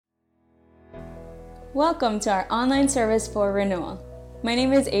Welcome to our online service for renewal. My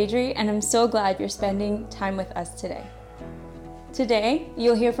name is Adri, and I'm so glad you're spending time with us today. Today,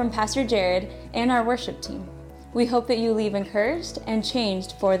 you'll hear from Pastor Jared and our worship team. We hope that you leave encouraged and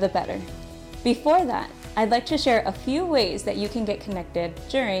changed for the better. Before that, I'd like to share a few ways that you can get connected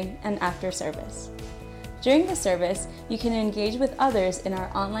during and after service. During the service, you can engage with others in our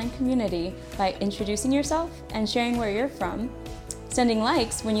online community by introducing yourself and sharing where you're from, sending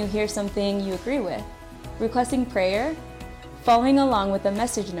likes when you hear something you agree with, requesting prayer, following along with the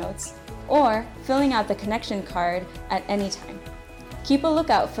message notes, or filling out the connection card at any time. Keep a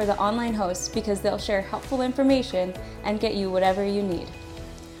lookout for the online hosts because they'll share helpful information and get you whatever you need.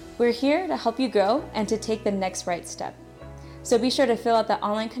 We're here to help you grow and to take the next right step. So be sure to fill out the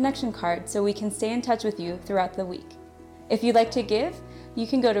online connection card so we can stay in touch with you throughout the week. If you'd like to give, you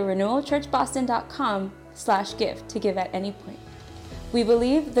can go to renewalchurchboston.com/give to give at any point. We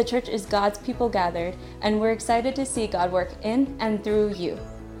believe the church is God's people gathered, and we're excited to see God work in and through you.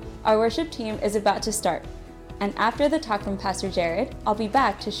 Our worship team is about to start, and after the talk from Pastor Jared, I'll be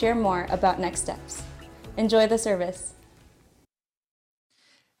back to share more about next steps. Enjoy the service.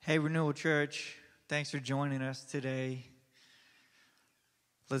 Hey, Renewal Church, thanks for joining us today.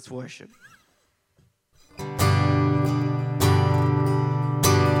 Let's worship.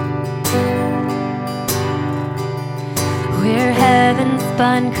 We're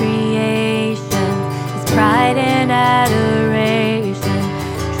heaven-spun creation, His pride and adoration,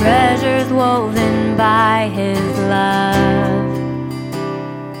 treasures woven by His love.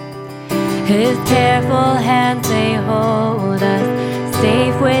 His careful hands, they hold us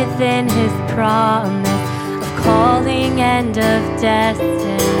safe within His promise of calling and of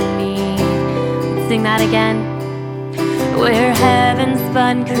destiny. Let's sing that again. We're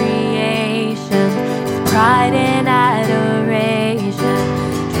heaven-spun creation, pride and adoration,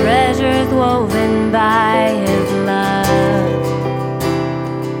 treasures woven by His love.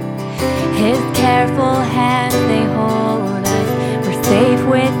 His careful hands, they hold us. We're safe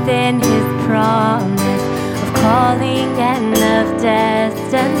within His promise of calling and of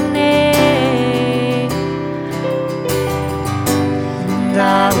destiny. And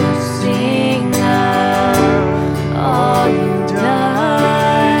I will sing of all You've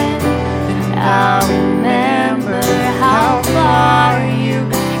done, and I'll remember how far You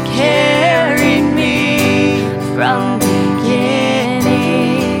carried me from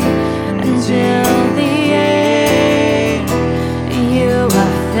beginning until the end. You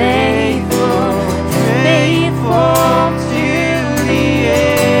are faithful, faithful to the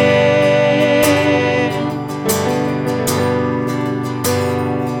end.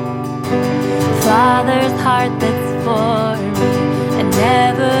 Father's heart that's for me, a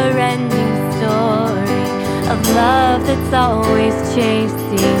never-ending story of love that's always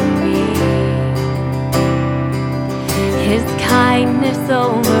chasing me. His kindness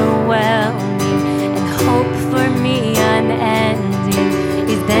overwhelming and hope for me unending.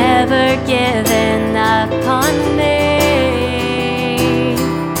 He's never given up on me.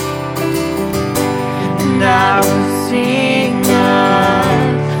 And I will sing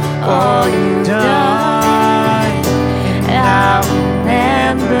of all You've done, and I'll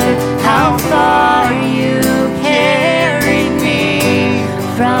remember how far You carried me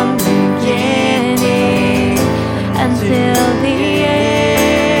from beginning until the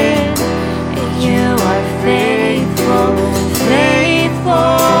end. You are faithful,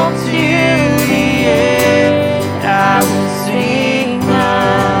 faithful to the end. I will sing of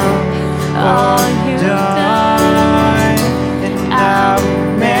all You've done, and I'll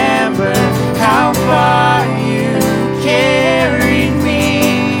remember how far You carried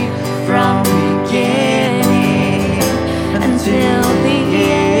me from beginning until the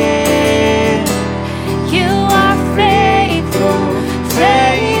end. You are faithful,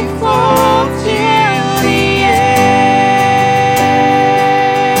 faithful till the end.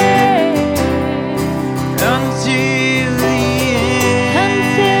 Until the end.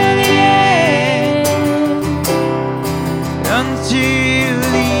 Until the end. Until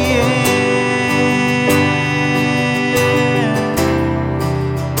the end.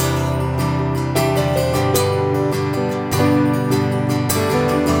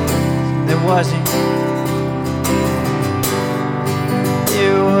 There wasn't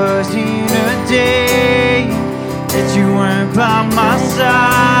a day that You weren't by my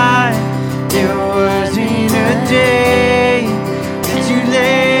side. There wasn't a day that You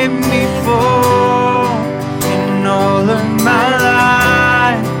let me fall. In all of my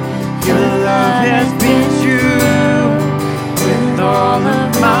life, Your love has been true. With all of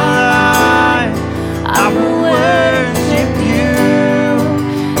my life, I will worship You.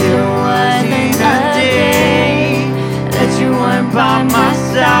 There wasn't a day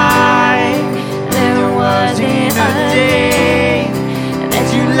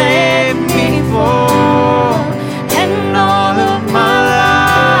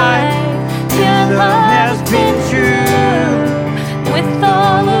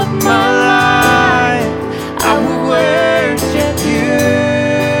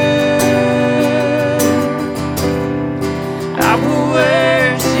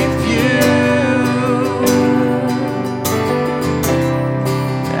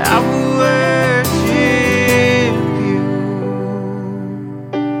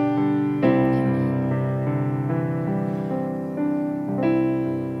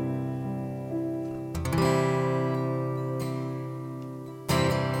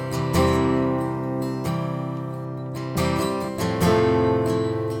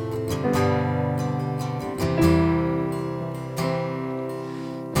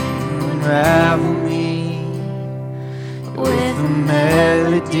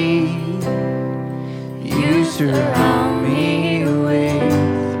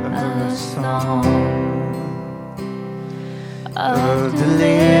of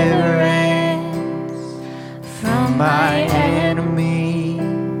deliverance from my enemies,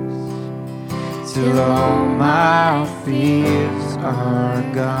 till all my fears are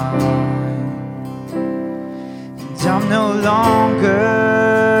gone. And I'm no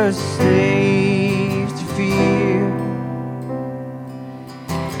longer a slave to fear.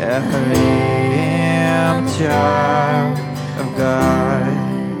 I am a child of God.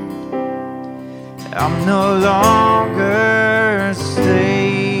 I'm no longer a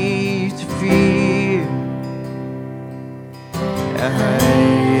slave to fear. I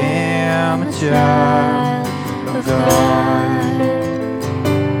am a child of God.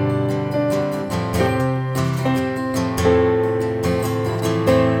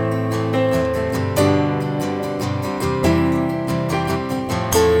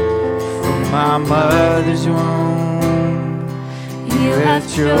 From my mother's womb, you have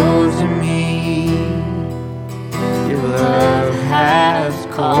chosen me. Your love has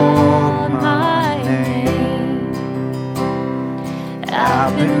called my name.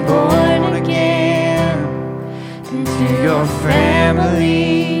 I've been born again into your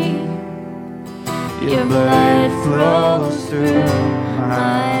family. Your blood flows through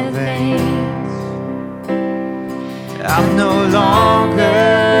my veins. I'm no longer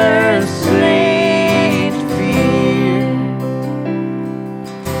a slave to fear.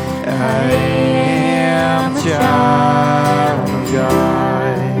 I am a child of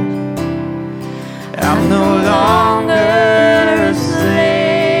God. I'm no longer a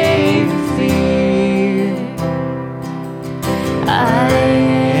slave to fear. I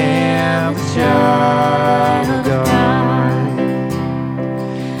am a child of God.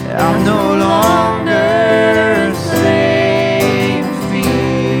 I'm no longer a slave to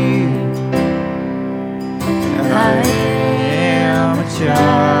fear. I am a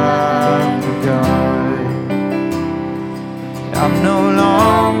child of God. I'm no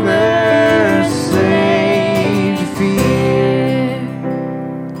longer a slave to fear.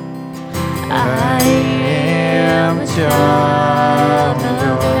 I am a child of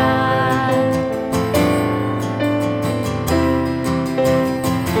God.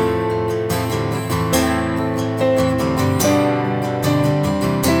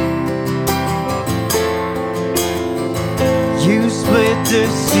 You split the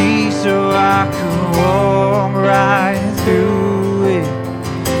sea so I could walk right through it.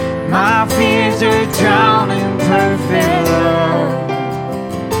 My fears are drowned in perfect love.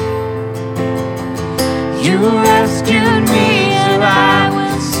 You rescued me, and I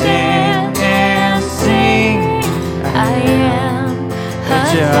will stand and sing. I am a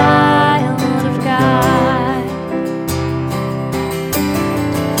child of God.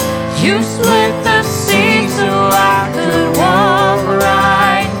 You split the sea so I could walk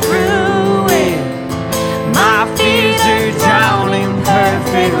right through it. My fears are drowned in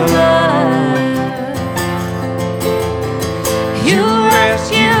perfect love. You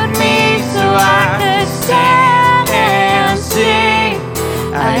rescued me so I could stand and sing.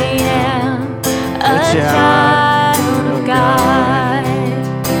 I am a child of God.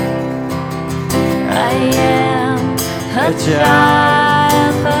 I am a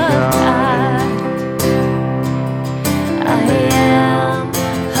child of God. I am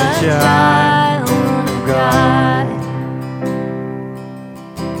a child of God.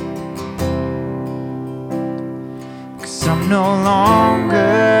 Cause I'm no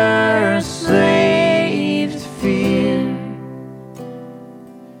longer a slave to fear.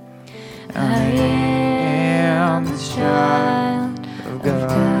 I am the child of God.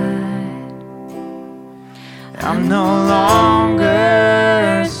 I'm no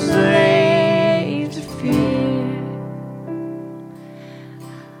longer a slave to fear.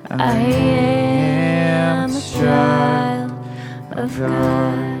 I am a child of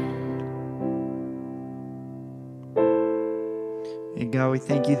God. And God, we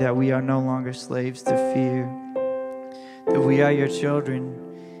thank you that we are no longer slaves to fear, that we are your children.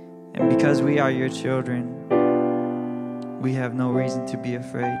 And because we are your children, we have no reason to be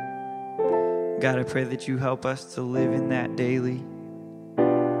afraid. God, I pray that you help us to live in that daily,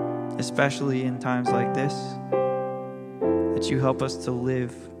 especially in times like this, that you help us to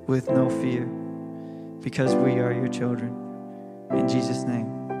live with no fear because we are your children. In Jesus' name,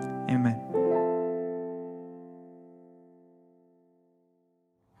 amen.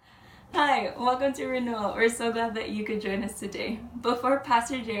 Hi, welcome to Renewal. We're so glad that you could join us today. Before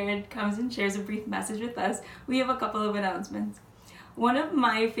Pastor Jared comes and shares a brief message with us, we have a couple of announcements. One of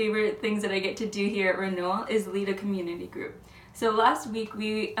my favorite things that I get to do here at Renewal is lead a community group. So last week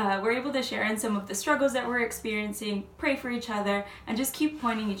we were able to share in some of the struggles that we're experiencing, pray for each other, and just keep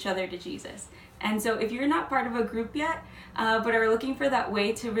pointing each other to Jesus. And so if you're not part of a group yet, but are looking for that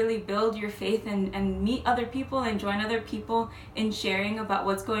way to really build your faith and meet other people and join other people in sharing about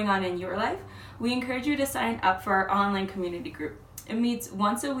what's going on in your life, we encourage you to sign up for our online community group. It meets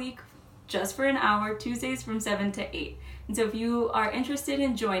once a week, just for an hour, Tuesdays from 7 to 8. And so if you are interested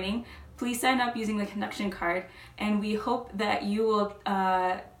in joining, please sign up using the connection card, and we hope that you will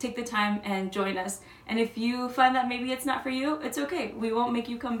take the time and join us. And if you find that maybe it's not for you, it's okay. We won't make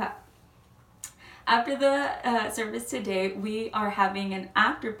you come back. After the service today, we are having an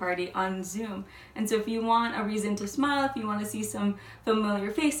after party on Zoom. And so if you want a reason to smile, if you want to see some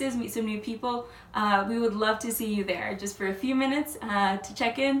familiar faces, meet some new people, we would love to see you there just for a few minutes to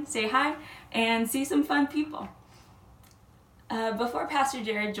check in, say hi, and see some fun people. Before Pastor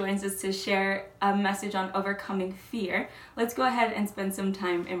Jared joins us to share a message on overcoming fear, let's go ahead and spend some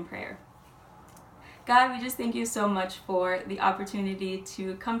time in prayer. God, we just thank you so much for the opportunity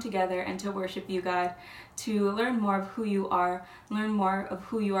to come together and to worship you, God, to learn more of who you are, learn more of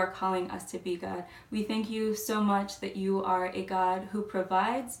who you are calling us to be, God. We thank you so much that you are a God who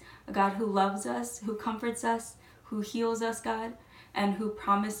provides, a God who loves us, who comforts us, who heals us, God, and who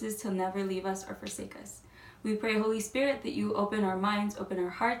promises to never leave us or forsake us. We pray, Holy Spirit, that you open our minds, open our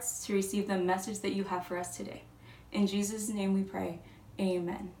hearts to receive the message that you have for us today. In Jesus' name we pray,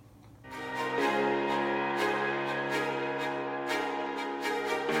 amen.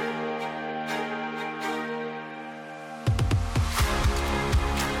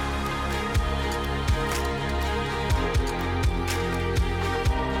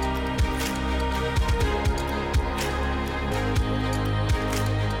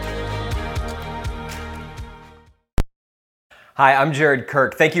 Hi, I'm Jared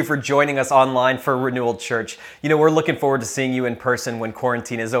Kirk. Thank you for joining us online for Renewal Church. You know, we're looking forward to seeing you in person when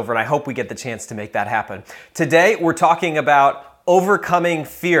quarantine is over, and I hope we get the chance to make that happen. Today, we're talking about overcoming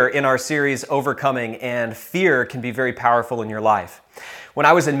fear in our series, Overcoming, and fear can be very powerful in your life. When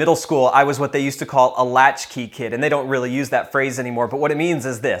I was in middle school, I was what they used to call a latchkey kid, and they don't really use that phrase anymore, but what it means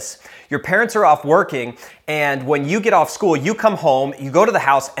is this. Your parents are off working, and when you get off school, you come home, you go to the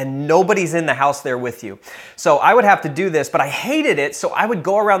house, and nobody's in the house there with you. So I would have to do this, but I hated it, so I would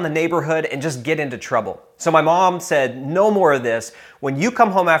go around the neighborhood and just get into trouble. So my mom said, no more of this. When you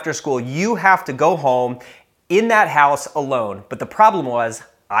come home after school, you have to go home in that house alone. But the problem was,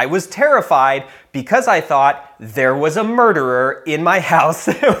 I was terrified because I thought there was a murderer in my house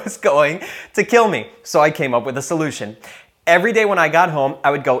that was going to kill me. So I came up with a solution. Every day when I got home,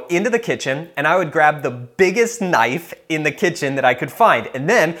 I would go into the kitchen and I would grab the biggest knife in the kitchen that I could find. And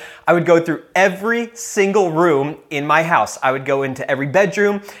then I would go through every single room in my house. I would go into every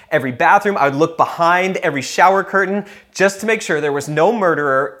bedroom, every bathroom. I would look behind every shower curtain just to make sure there was no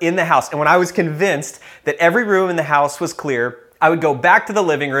murderer in the house. And when I was convinced that every room in the house was clear, I would go back to the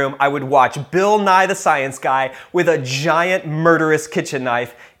living room. I would watch Bill Nye the Science Guy with a giant murderous kitchen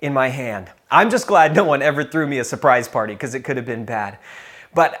knife in my hand. I'm just glad no one ever threw me a surprise party because it could have been bad.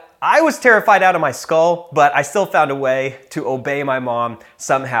 But I was terrified out of my skull, but I still found a way to obey my mom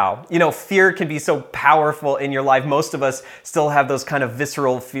somehow. You know, fear can be so powerful in your life. Most of us still have those kind of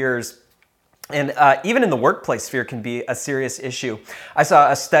visceral fears. And even in the workplace, fear can be a serious issue. I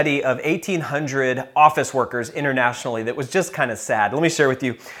saw a study of 1,800 office workers internationally that was just kind of sad. Let me share with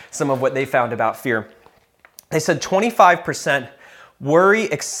you some of what they found about fear. They said 25% worry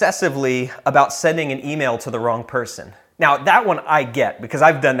excessively about sending an email to the wrong person. Now, that one I get because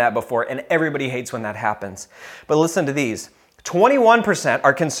I've done that before and everybody hates when that happens. But listen to these. 21%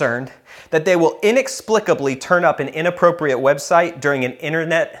 are concerned that they will inexplicably turn up an inappropriate website during an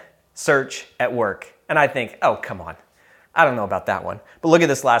internet search at work. And I think, oh, come on. I don't know about that one. But look at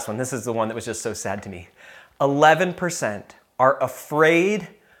this last one. This is the one that was just so sad to me. 11% are afraid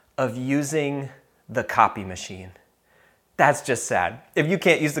of using the copy machine. That's just sad. If you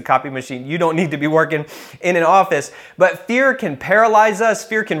can't use the copy machine, you don't need to be working in an office. But fear can paralyze us,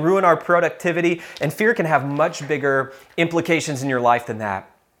 fear can ruin our productivity, and fear can have much bigger implications in your life than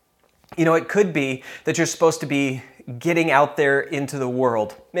that. You know, it could be that you're supposed to be getting out there into the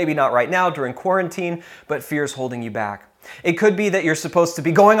world. Maybe not right now during quarantine, but fear's holding you back. It could be that you're supposed to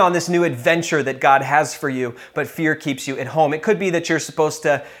be going on this new adventure that God has for you, but fear keeps you at home. It could be that you're supposed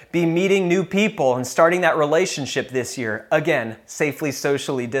to be meeting new people and starting that relationship this year. Again, safely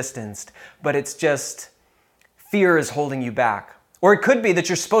socially distanced, but it's just fear is holding you back. Or it could be that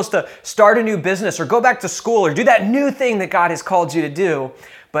you're supposed to start a new business or go back to school or do that new thing that God has called you to do,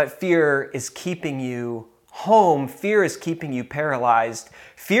 but fear is keeping you home. Fear is keeping you paralyzed.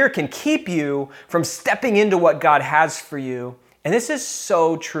 Fear can keep you from stepping into what God has for you. And this is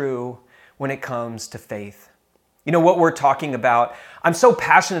so true when it comes to faith. You know what we're talking about? I'm so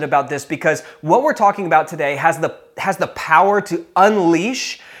passionate about this because what we're talking about today has the power to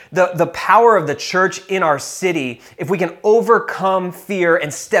unleash the power of the church in our city if we can overcome fear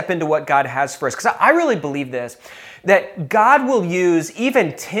and step into what God has for us. Because I really believe this, that God will use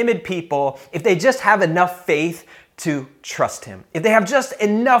even timid people if they just have enough faith to trust him. If they have just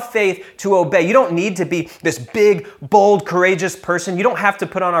enough faith to obey. You don't need to be this big, bold, courageous person. You don't have to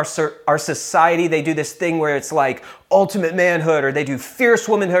put on our society. They do this thing where it's like ultimate manhood, or they do fierce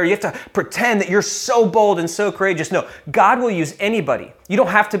womanhood, or you have to pretend that you're so bold and so courageous. No, God will use anybody. You don't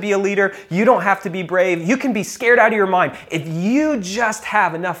have to be a leader. You don't have to be brave. You can be scared out of your mind. If you just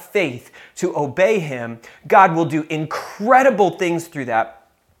have enough faith to obey him, God will do incredible things through that.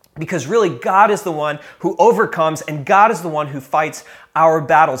 Because really, God is the one who overcomes, and God is the one who fights our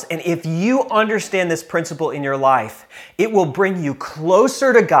battles. And if you understand this principle in your life, it will bring you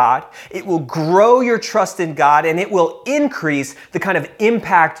closer to God, it will grow your trust in God, and it will increase the kind of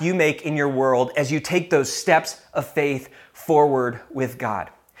impact you make in your world as you take those steps of faith forward with God.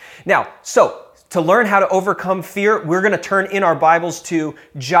 Now, to learn how to overcome fear, we're going to turn in our Bibles to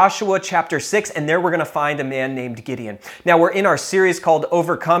Joshua chapter 6, and there we're going to find a man named Gideon. Now, we're in our series called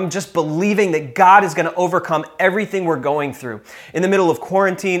Overcome, just believing that God is going to overcome everything we're going through. In the middle of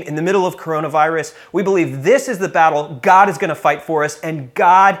quarantine, in the middle of coronavirus, we believe this is the battle God is going to fight for us, and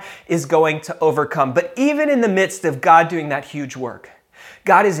God is going to overcome. But even in the midst of God doing that huge work,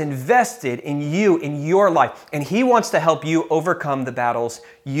 God is invested in you, in your life, and he wants to help you overcome the battles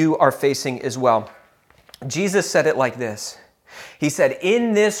you are facing as well. Jesus said it like this. He said,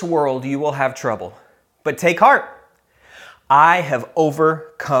 "In this world you will have trouble, but take heart. I have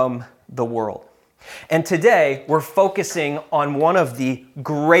overcome the world." And today we're focusing on one of the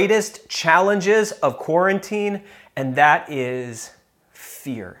greatest challenges of quarantine, and that is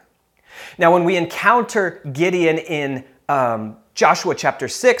fear. Now, when we encounter Gideon in Judges chapter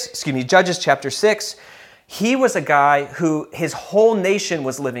 6, he was a guy who his whole nation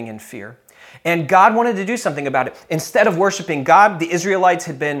was living in fear. And God wanted to do something about it. Instead of worshiping God, the Israelites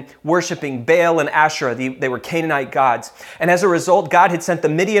had been worshiping Baal and Asherah. They were Canaanite gods. And as a result, God had sent the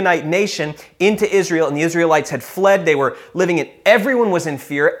Midianite nation into Israel, and the Israelites had fled. They were living in, everyone was in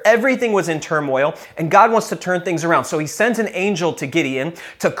fear. Everything was in turmoil. And God wants to turn things around. So he sends an angel to Gideon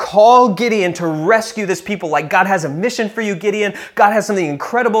to call Gideon to rescue this people. Like, God has a mission for you, Gideon. God has something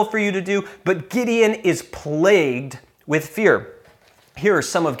incredible for you to do. But Gideon is plagued with fear. Here are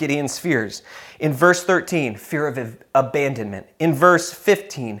some of Gideon's fears. In verse 13, fear of abandonment. In verse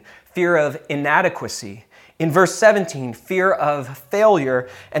 15, fear of inadequacy. In verse 17, fear of failure.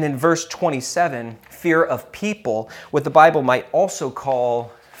 And in verse 27, fear of people, what the Bible might also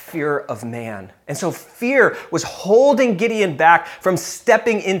call fear of man. And so fear was holding Gideon back from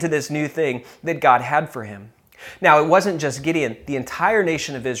stepping into this new thing that God had for him. Now, it wasn't just Gideon. The entire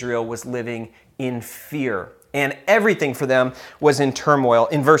nation of Israel was living in fear. And everything for them was in turmoil.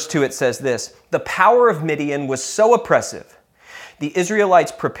 In verse 2 it says this, "The power of Midian was so oppressive, the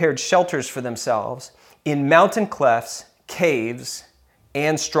Israelites prepared shelters for themselves in mountain clefts, caves,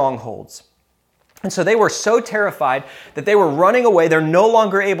 and strongholds." And so they were so terrified that they were running away. They're no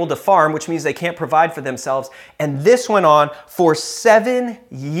longer able to farm, which means they can't provide for themselves. And this went on for 7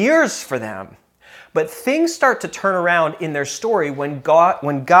 years for them. But things start to turn around in their story when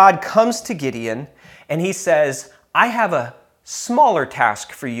God comes to Gideon and he says, "I have a smaller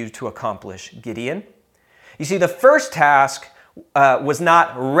task for you to accomplish, Gideon." You see, the first task was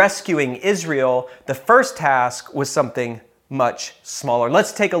not rescuing Israel. The first task was something much smaller.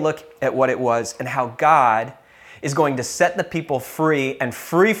 Let's take a look at what it was and how God is going to set the people free and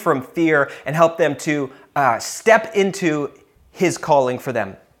free from fear and help them to step into his calling for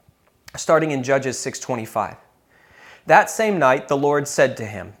them. Starting in Judges 6:25. "That same night the Lord said to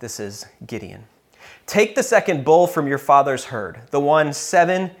him," this is Gideon, "Take the second bull from your father's herd, the one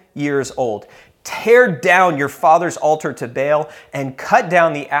 7 years old. Tear down your father's altar to Baal and cut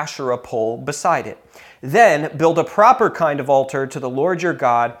down the Asherah pole beside it. Then build a proper kind of altar to the Lord your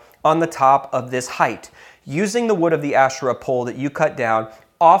God on the top of this height. Using the wood of the Asherah pole that you cut down,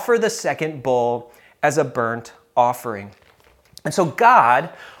 offer the second bull as a burnt offering." And so God,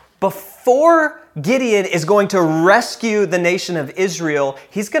 before Gideon is going to rescue the nation of Israel,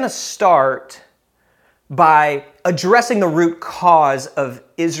 he's going to start by addressing the root cause of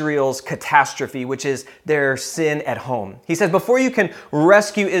Israel's catastrophe, which is their sin at home. He says, before you can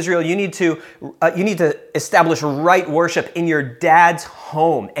rescue Israel, you need to establish right worship in your dad's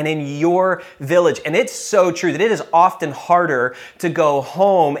home and in your village. And it's so true that it is often harder to go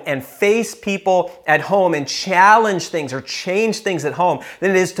home and face people at home and challenge things or change things at home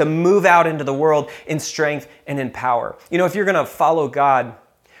than it is to move out into the world in strength and in power. You know, if you're going to follow God,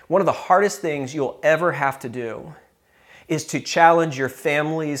 one of the hardest things you'll ever have to do is to challenge your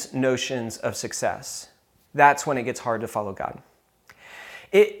family's notions of success. That's when it gets hard to follow God.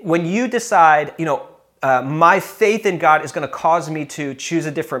 When you decide, my faith in God is going to cause me to choose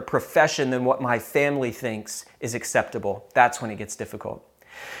a different profession than what my family thinks is acceptable, that's when it gets difficult.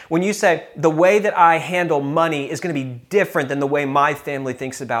 When you say, the way that I handle money is going to be different than the way my family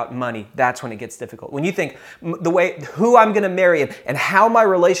thinks about money, that's when it gets difficult. When you think who I'm going to marry and how my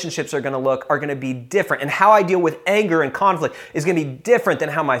relationships are going to look are going to be different, and how I deal with anger and conflict is going to be different than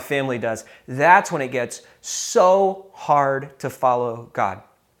how my family does, that's when it gets so hard to follow God.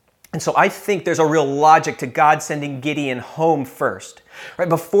 And so I think there's a real logic to God sending Gideon home first. Right?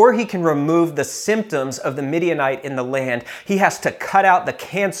 Before he can remove the symptoms of the Midianite in the land, he has to cut out the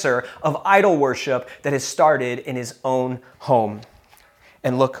cancer of idol worship that has started in his own home.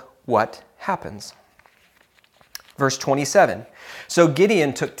 And look what happens. Verse 27. So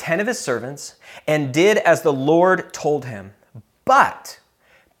Gideon took 10 of his servants and did as the Lord told him. But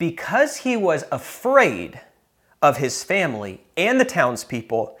because he was afraid of his family and the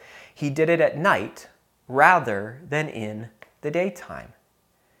townspeople, he did it at night rather than in the daytime.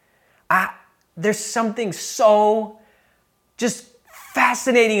 There's something so just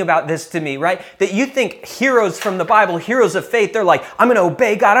fascinating about this to me, right? That you think heroes from the Bible, heroes of faith, they're like, I'm going to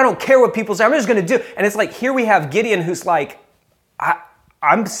obey God. I don't care what people say. I'm just going to do. And it's like, here we have Gideon who's like,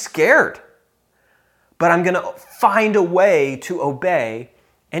 I'm scared, but I'm going to find a way to obey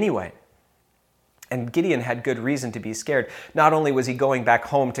anyway. And Gideon had good reason to be scared. Not only was he going back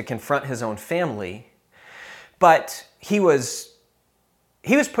home to confront his own family, but he was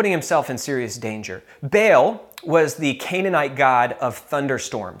putting himself in serious danger. Baal was the Canaanite god of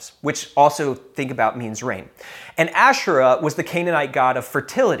thunderstorms, which also, think about, means rain. And Asherah was the Canaanite god of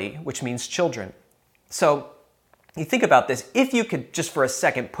fertility, which means children. So you think about this, if you could just for a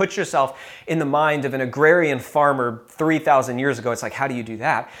second put yourself in the mind of an agrarian farmer 3,000 years ago, it's like, how do you do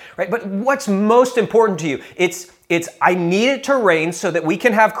that? Right? But what's most important to you? It's I need it to rain so that we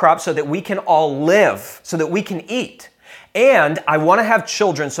can have crops, so that we can all live, so that we can eat. And I want to have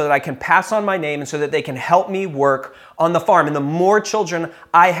children so that I can pass on my name and so that they can help me work on the farm. And the more children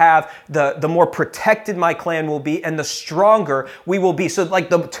I have, the more protected my clan will be and the stronger we will be. So like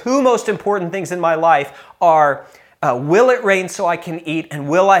the two most important things in my life are, will it rain so I can eat, and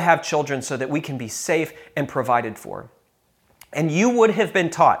will I have children so that we can be safe and provided for? And you would have been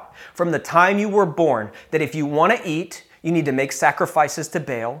taught from the time you were born that if you want to eat, you need to make sacrifices to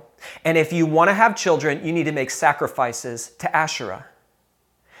Baal. And if you want to have children, you need to make sacrifices to Asherah.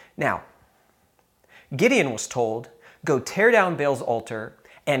 Now, Gideon was told, go tear down Baal's altar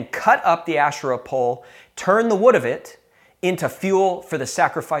and cut up the Asherah pole, turn the wood of it into fuel for the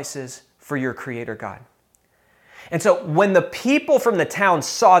sacrifices for your Creator God. And so when the people from the town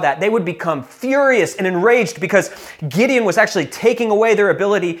saw that, they would become furious and enraged because Gideon was actually taking away their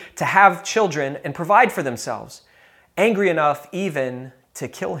ability to have children and provide for themselves. Angry enough even to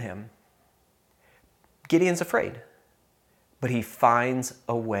kill him. Gideon's afraid, but he finds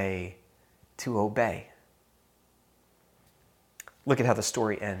a way to obey. Look at how the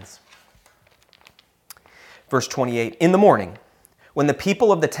story ends. Verse 28, in the morning, when the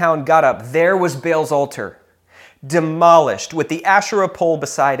people of the town got up, there was Baal's altar, demolished with the Asherah pole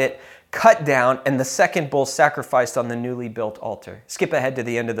beside it, cut down, and the second bull sacrificed on the newly built altar. Skip ahead to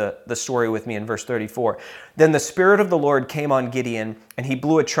the end of the story with me in verse 34. Then the Spirit of the Lord came on Gideon, and he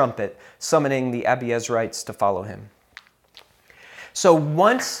blew a trumpet, summoning the Abiezrites to follow him. So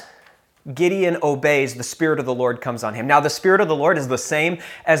once Gideon obeys, the Spirit of the Lord comes on him. Now, the Spirit of the Lord is the same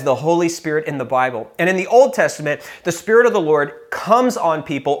as the Holy Spirit in the Bible. And in the Old Testament, the Spirit of the Lord comes on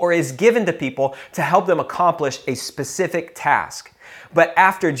people or is given to people to help them accomplish a specific task. But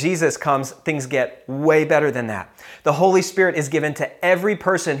after Jesus comes, things get way better than that. The Holy Spirit is given to every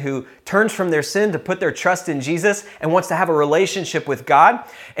person who turns from their sin to put their trust in Jesus and wants to have a relationship with God.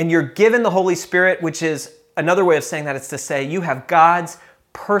 And you're given the Holy Spirit, which is another way of saying that. It's to say you have God's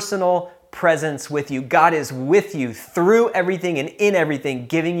personal presence with you. God is with you through everything and in everything,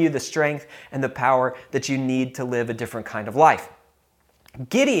 giving you the strength and the power that you need to live a different kind of life.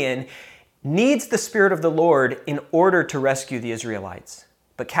 Gideon needs the Spirit of the Lord in order to rescue the Israelites.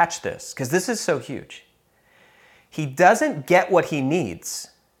 But catch this, because this is so huge. he doesn't get what he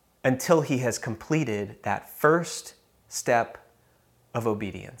needs until he has completed that first step of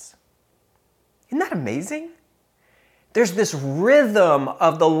obedience. Isn't that amazing? There's this rhythm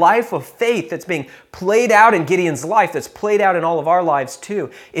of the life of faith that's being played out in Gideon's life, that's played out in all of our lives too.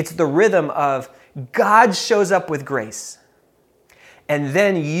 It's the rhythm of God shows up with grace. And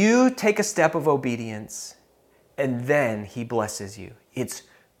then you take a step of obedience, and then he blesses you.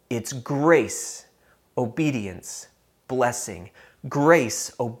 It's grace, obedience, blessing.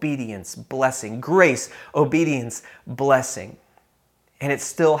 Grace, obedience, blessing. Grace, obedience, blessing. And it's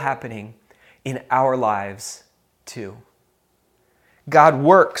still happening in our lives too. God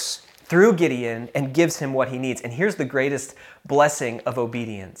works through Gideon and gives him what he needs. And here's the greatest blessing of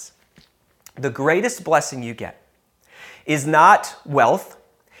obedience. The greatest blessing you get is not wealth.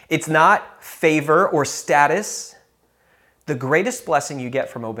 It's not favor or status. The greatest blessing you get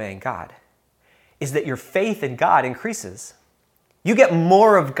from obeying God is that your faith in God increases. You get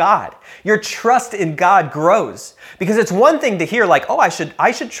more of God. Your trust in God grows. Because it's one thing to hear like, oh, I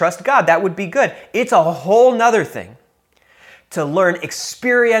should trust God. That would be good. It's a whole nother thing to learn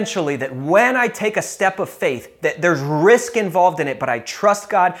experientially that when I take a step of faith, that there's risk involved in it, but I trust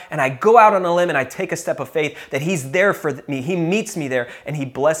God and I go out on a limb and I take a step of faith that he's there for me. He meets me there and he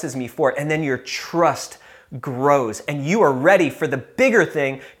blesses me for it. And then your trust grows and you are ready for the bigger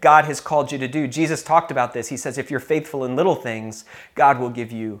thing God has called you to do. Jesus talked about this. He says, if you're faithful in little things, God will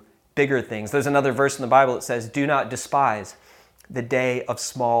give you bigger things. There's another verse in the Bible that says, do not despise the day of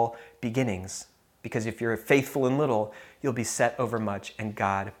small beginnings, because if you're faithful in little, you'll be set over much, and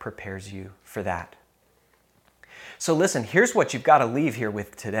God prepares you for that. So listen, here's what you've got to leave here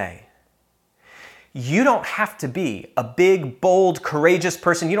with today. You don't have to be a big, bold, courageous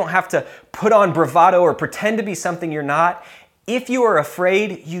person. You don't have to put on bravado or pretend to be something you're not. If you are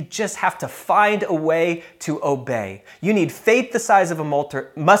afraid, you just have to find a way to obey. You need faith the size of a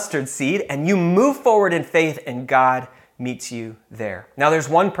mustard seed, and you move forward in faith, and God meets you there. Now, there's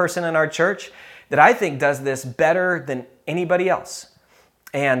one person in our church that I think does this better than anybody else.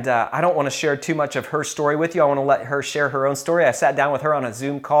 And I don't want to share too much of her story with you. I want to let her share her own story. I sat down with her on a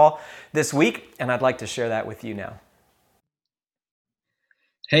Zoom call this week, and I'd like to share that with you now.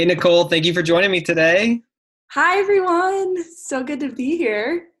 Hey, Nicole, thank you for joining me today. Hi, everyone. So good to be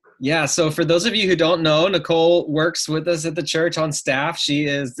here. Yeah, so for those of you who don't know, Nicole works with us at the church on staff. She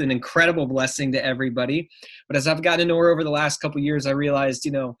is an incredible blessing to everybody. But as I've gotten to know her over the last couple of years, I realized,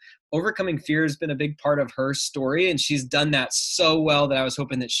 overcoming fear has been a big part of her story, and she's done that so well that I was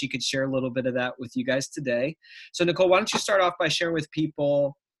hoping that she could share a little bit of that with you guys today. So Nicole, why don't you start off by sharing with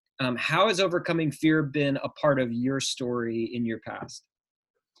people, how has overcoming fear been a part of your story in your past?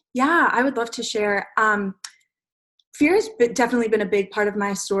 Yeah, I would love to share. Fear has definitely been a big part of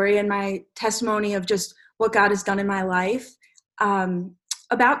my story and my testimony of just what God has done in my life.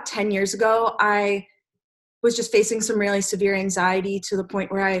 About 10 years ago, I was just facing some really severe anxiety to the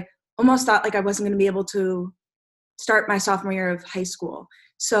point where I almost thought like I wasn't going to be able to start my sophomore year of high school.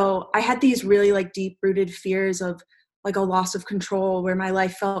 So I had these really like deep-rooted fears of like a loss of control, where my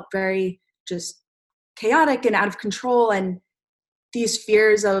life felt very just chaotic and out of control, and these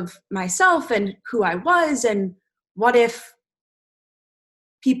fears of myself and who I was, and what if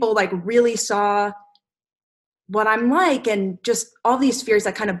people like really saw what I'm like, and just all these fears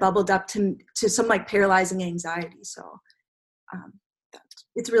that kind of bubbled up to some like paralyzing anxiety. So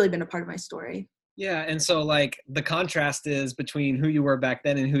it's really been a part of my story. Yeah. And so like the contrast is between who you were back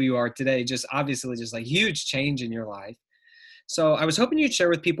then and who you are today, just obviously just like huge change in your life. So I was hoping you'd share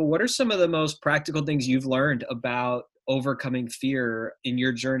with people, what are some of the most practical things you've learned about overcoming fear in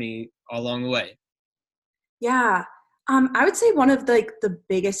your journey along the way? Yeah. I would say one of the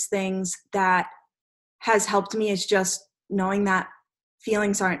biggest things that has helped me is just knowing that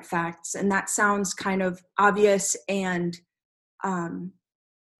feelings aren't facts. And that sounds kind of obvious and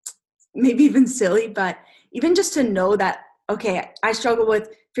maybe even silly, but even just to know that, okay, I struggle with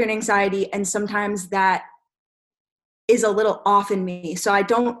fear and anxiety, and sometimes that is a little off in me. So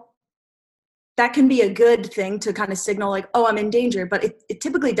that can be a good thing to kind of signal like, oh, I'm in danger, but it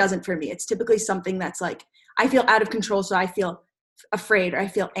typically doesn't for me. It's typically something that's like, I feel out of control, so I feel afraid or I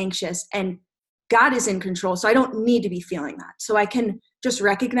feel anxious, and God is in control, so I don't need to be feeling that. So I can just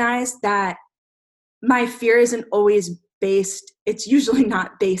recognize that my fear isn't always based, it's usually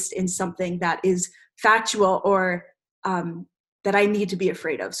not based in something that is factual or that I need to be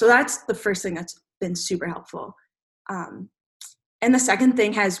afraid of. So that's the first thing that's been super helpful. And the second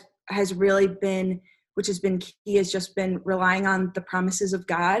thing has really been, which has been key, has just been relying on the promises of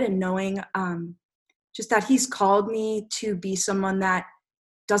God and knowing just that He's called me to be someone that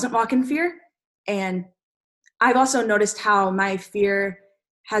doesn't walk in fear. And I've also noticed how my fear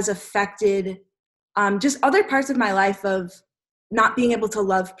has affected just other parts of my life of not being able to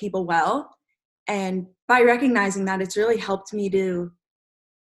love people well. And by recognizing that, it's really helped me to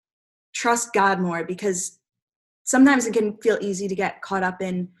trust God more, because sometimes it can feel easy to get caught up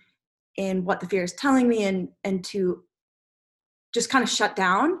in what the fear is telling me and to just kind of shut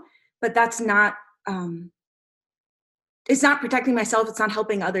down. But that's not, it's not protecting myself. It's not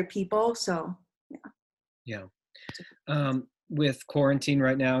helping other people. So, yeah. Yeah. With quarantine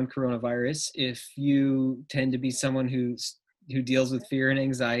right now and coronavirus, if you tend to be someone who deals with fear and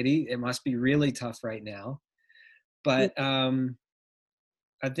anxiety, it must be really tough right now. But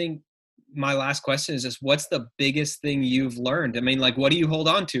I think my last question is just, what's the biggest thing you've learned? I mean, like, what do you hold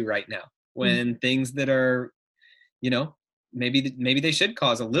on to right now when things that are, maybe they should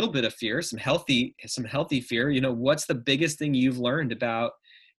cause a little bit of fear, some healthy fear, what's the biggest thing you've learned about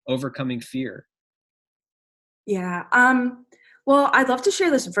overcoming fear? Yeah. Well, I'd love to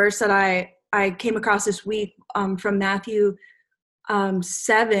share this verse that I came across this week from Matthew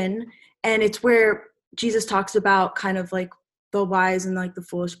 7. And it's where Jesus talks about kind of like the wise and like the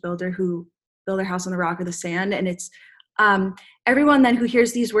foolish builder who build their house on the rock or the sand. And it's everyone then who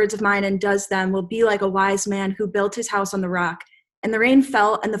hears these words of mine and does them will be like a wise man who built his house on the rock. And the rain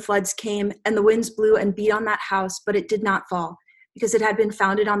fell and the floods came and the winds blew and beat on that house, but it did not fall because it had been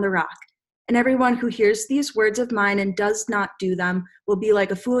founded on the rock. And everyone who hears these words of mine and does not do them will be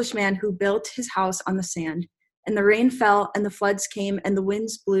like a foolish man who built his house on the sand. And the rain fell and the floods came and the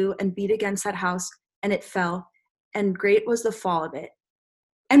winds blew and beat against that house and it fell. And great was the fall of it.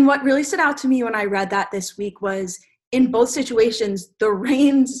 And what really stood out to me when I read that this week was in both situations, the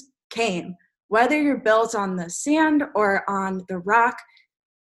rains came. Whether you're built on the sand or on the rock,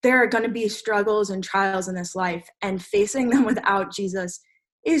 there are going to be struggles and trials in this life. And facing them without Jesus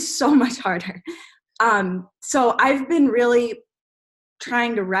is so much harder. So I've been really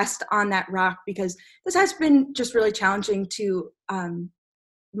trying to rest on that rock, because this has been just really challenging to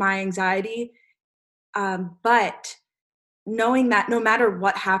my anxiety. But knowing that no matter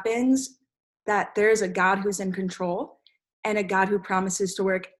what happens, that there is a God who's in control and a God who promises to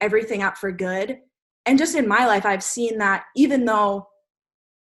work everything out for good. And just in my life, I've seen that even though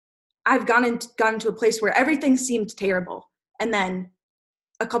I've gotten to a place where everything seemed terrible, and then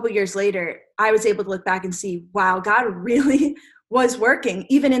a couple years later, I was able to look back and see, wow, God really was working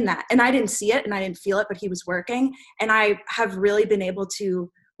even in that. And I didn't see it and I didn't feel it, but he was working. And I have really been able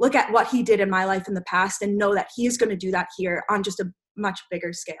to look at what he did in my life in the past and know that he's going to do that here on just a much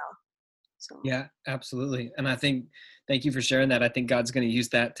bigger scale. So yeah, absolutely. And I think, thank you for sharing that. I think God's going to use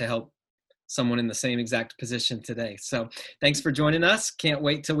that to help someone in the same exact position today. So thanks for joining us. Can't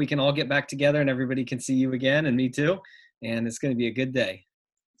wait till we can all get back together and everybody can see you again, and me too. And it's going to be a good day.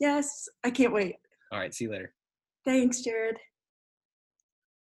 Yes, I can't wait. All right, see you later. Thanks, Jared.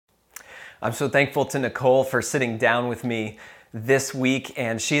 I'm so thankful to Nicole for sitting down with me this week,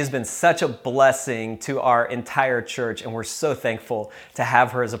 and she has been such a blessing to our entire church, and we're so thankful to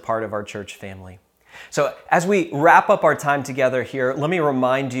have her as a part of our church family. So as we wrap up our time together here, let me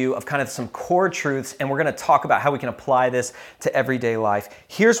remind you of kind of some core truths, and we're going to talk about how we can apply this to everyday life.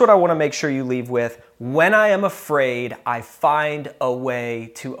 Here's what I want to make sure you leave with. When I am afraid, I find a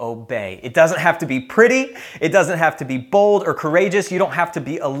way to obey. It doesn't have to be pretty. It doesn't have to be bold or courageous. You don't have to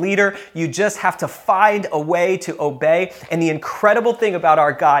be a leader. You just have to find a way to obey. And the incredible thing about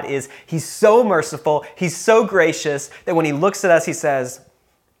our God is he's so merciful. He's so gracious that when he looks at us, he says,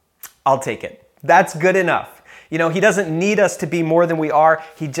 I'll take it. That's good enough. You know, he doesn't need us to be more than we are.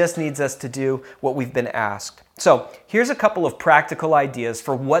 He just needs us to do what we've been asked. So here's a couple of practical ideas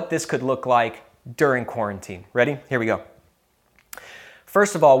for what this could look like during quarantine. Ready? Here we go.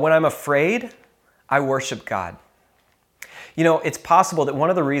 First of all, when I'm afraid, I worship God. You know, it's possible that one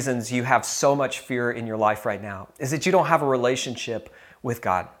of the reasons you have so much fear in your life right now is that you don't have a relationship with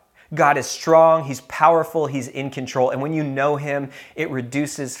God. God is strong, he's powerful, he's in control. And when you know him, it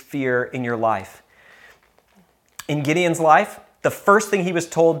reduces fear in your life. In Gideon's life, the first thing he was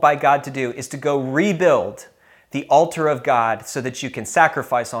told by God to do is to go rebuild the altar of God so that you can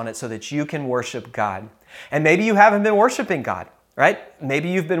sacrifice on it, so that you can worship God. And maybe you haven't been worshiping God, right? Maybe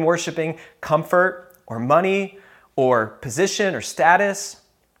you've been worshiping comfort or money or position or status.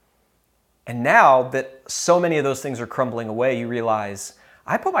 And now that so many of those things are crumbling away, you realize,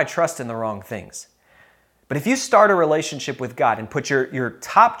 I put my trust in the wrong things. But if you start a relationship with God and put your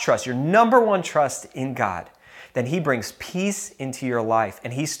top trust, your number one trust in God, then he brings peace into your life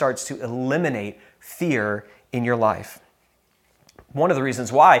and he starts to eliminate fear in your life. One of the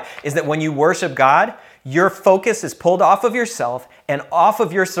reasons why is that when you worship God, Your focus is pulled off of yourself and off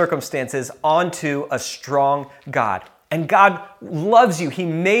of your circumstances onto a strong God. And God loves you. He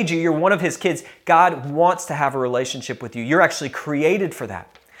made you. You're one of His kids. God wants to have a relationship with you. You're actually created for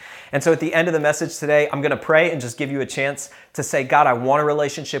that. And so at the end of the message today, I'm going to pray and just give you a chance to say, God, I want a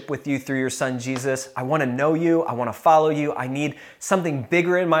relationship with you through your Son, Jesus. I want to know you. I want to follow you. I need something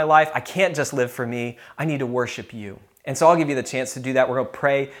bigger in my life. I can't just live for me. I need to worship you. And so I'll give you the chance to do that. We're going to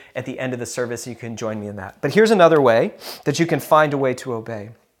pray at the end of the service, and you can join me in that. But here's another way that you can find a way to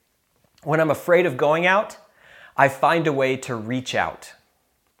obey. When I'm afraid of going out, I find a way to reach out.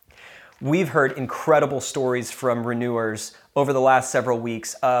 We've heard incredible stories from renewers over the last several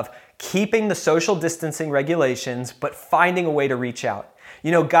weeks of keeping the social distancing regulations, but finding a way to reach out.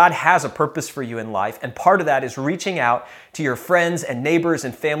 You know, God has a purpose for you in life, and part of that is reaching out to your friends and neighbors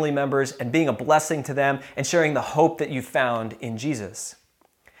and family members and being a blessing to them and sharing the hope that you found in Jesus.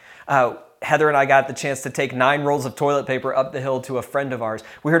 Heather and I got the chance to take 9 rolls of toilet paper up the hill to a friend of ours.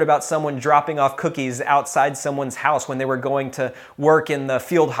 We heard about someone dropping off cookies outside someone's house when they were going to work in the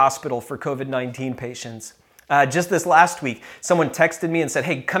field hospital for COVID-19 patients. Just this last week, someone texted me and said,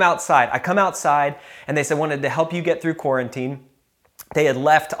 hey, come outside. I come outside, and they said, wanted to help you get through quarantine. They had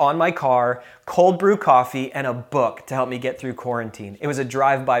left on my car cold brew coffee and a book to help me get through quarantine. It was a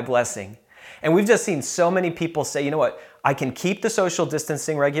drive-by blessing. And we've just seen so many people say, you know what, I can keep the social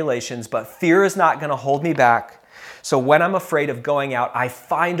distancing regulations, but fear is not going to hold me back. So when I'm afraid of going out, I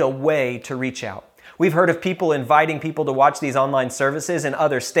find a way to reach out. We've heard of people inviting people to watch these online services in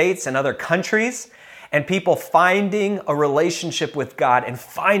other states and other countries, and people finding a relationship with God and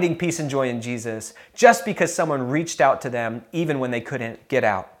finding peace and joy in Jesus just because someone reached out to them even when they couldn't get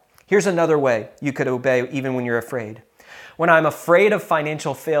out. Here's another way you could obey even when you're afraid. When I'm afraid of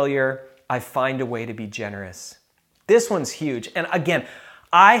financial failure, I find a way to be generous. This one's huge. And again,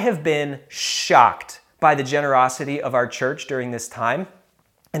 I have been shocked by the generosity of our church during this time.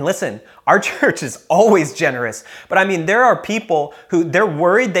 And listen, our church is always generous. But I mean, there are people who they're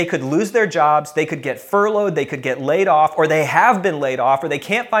worried they could lose their jobs, they could get furloughed, they could get laid off, or they have been laid off, or they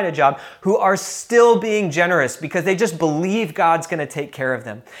can't find a job, who are still being generous because they just believe God's going to take care of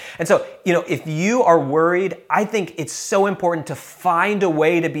them. And so, you know, if you are worried, I think it's so important to find a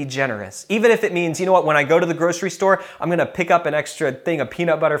way to be generous. Even if it means, you know what, when I go to the grocery store, I'm going to pick up an extra thing of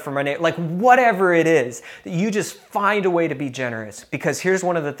peanut butter for my neighbor, like whatever it is, that you just find a way to be generous. Because here's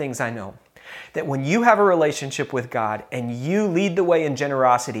one of the things I know, that when you have a relationship with God and you lead the way in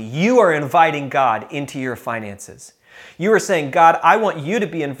generosity, you are inviting God into your finances. You are saying, God, I want you to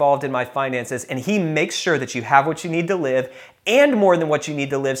be involved in my finances, and He makes sure that you have what you need to live and more than what you need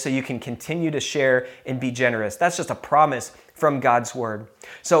to live so you can continue to share and be generous. That's just a promise from God's Word.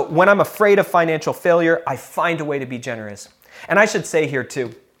 So when I'm afraid of financial failure, I find a way to be generous. And I should say here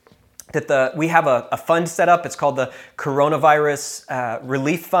too, that we have a fund set up. It's called the Coronavirus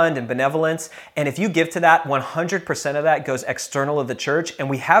Relief Fund and Benevolence. And if you give to that, 100% of that goes external of the church. And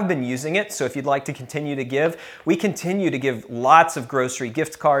we have been using it. So if you'd like to continue to give, we continue to give lots of grocery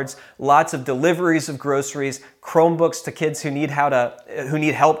gift cards, lots of deliveries of groceries, Chromebooks to kids who need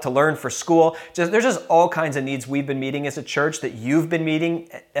help to learn for school. There's just all kinds of needs we've been meeting as a church that you've been meeting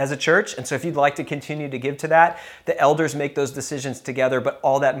as a church. And so if you'd like to continue to give to that, the elders make those decisions together, but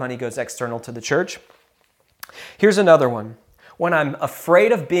all that money goes external to the church. Here's another one. When I'm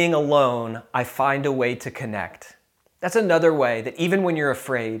afraid of being alone, I find a way to connect. That's another way that even when you're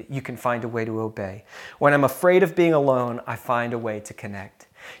afraid, you can find a way to obey. When I'm afraid of being alone, I find a way to connect.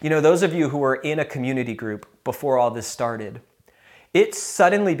 You know, those of you who were in a community group before all this started, it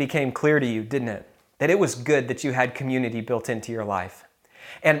suddenly became clear to you, didn't it, that it was good that you had community built into your life.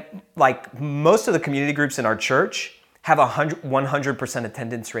 And like most of the community groups in our church have a 100%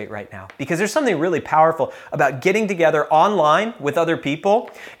 attendance rate right now, because there's something really powerful about getting together online with other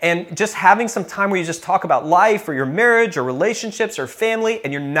people and just having some time where you just talk about life or your marriage or relationships or family,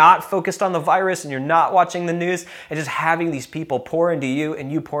 and you're not focused on the virus and you're not watching the news, and just having these people pour into you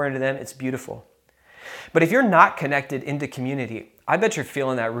and you pour into them. It's beautiful. But if you're not connected into community, I bet you're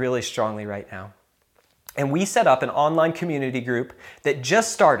feeling that really strongly right now. And we set up an online community group that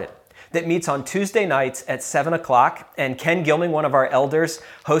just started, that meets on Tuesday nights at 7 o'clock. And Ken Gilming, one of our elders,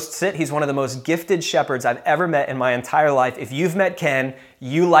 hosts it. He's one of the most gifted shepherds I've ever met in my entire life. If you've met Ken,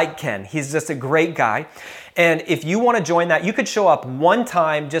 you like Ken. He's just a great guy. And if you want to join that, you could show up one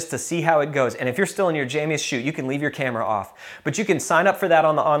time just to see how it goes. And if you're still in your jammies, shoot, you can leave your camera off. But you can sign up for that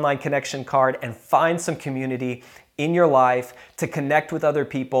on the online connection card and find some community in your life to connect with other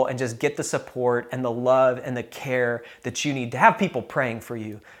people and just get the support and the love and the care that you need to have people praying for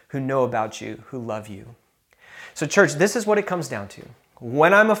you, who know about you, who love you. So church, this is what it comes down to.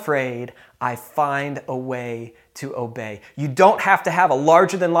 When I'm afraid, I find a way to obey. You don't have to have a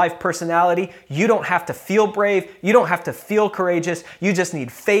larger than life personality. You don't have to feel brave. You don't have to feel courageous. You just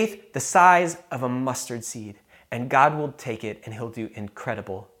need faith the size of a mustard seed. And God will take it and He'll do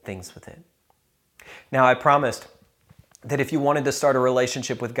incredible things with it. Now, I promised that if you wanted to start a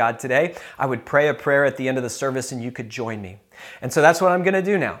relationship with God today, I would pray a prayer at the end of the service and you could join me. And so that's what I'm going to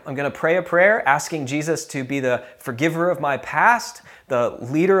do now. I'm going to pray a prayer asking Jesus to be the forgiver of my past, the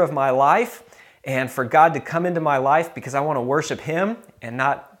leader of my life, and for God to come into my life because I want to worship Him and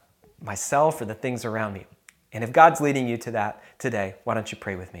not myself or the things around me. And if God's leading you to that today, why don't you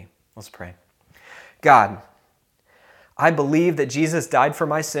pray with me? Let's pray. God, I believe that Jesus died for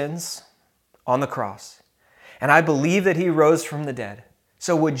my sins on the cross. And I believe that He rose from the dead.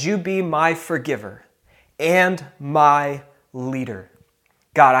 So would you be my forgiver and my leader?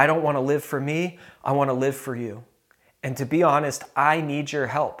 God, I don't want to live for me. I want to live for you. And to be honest, I need your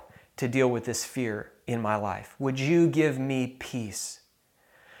help to deal with this fear in my life. Would you give me peace?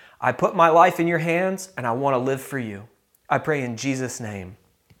 I put my life in your hands and I want to live for you. I pray in Jesus' name.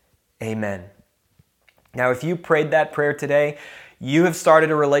 Amen. Now, if you prayed that prayer today, you have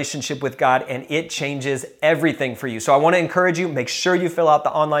started a relationship with God and it changes everything for you. So I want to encourage you, make sure you fill out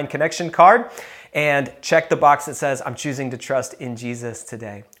the online connection card and check the box that says, I'm choosing to trust in Jesus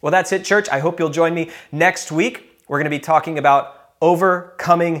today. Well, that's it, church. I hope you'll join me next week. We're going to be talking about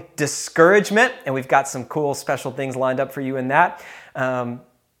overcoming discouragement, and we've got some cool special things lined up for you in that.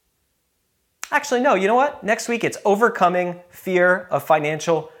 Actually, no, you know what? Next week, it's overcoming fear of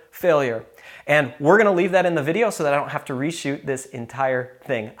financial failure. And we're going to leave that in the video so that I don't have to reshoot this entire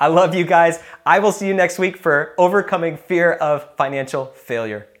thing. I love you guys. I will see you next week for overcoming fear of financial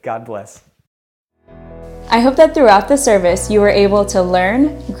failure. God bless. I hope that throughout the service you were able to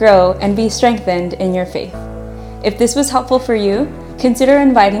learn, grow, and be strengthened in your faith. If this was helpful for you, consider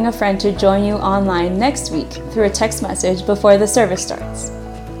inviting a friend to join you online next week through a text message before the service starts.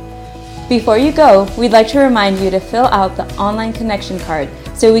 Before you go, we'd like to remind you to fill out the online connection card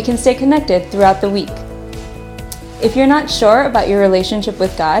so we can stay connected throughout the week. If you're not sure about your relationship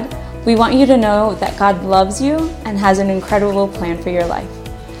with God, we want you to know that God loves you and has an incredible plan for your life.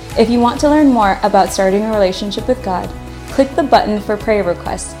 If you want to learn more about starting a relationship with God, click the button for prayer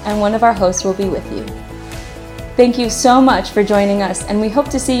requests and one of our hosts will be with you. Thank you so much for joining us, and we hope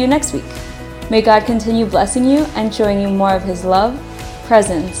to see you next week. May God continue blessing you and showing you more of His love,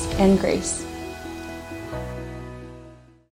 presence, and grace.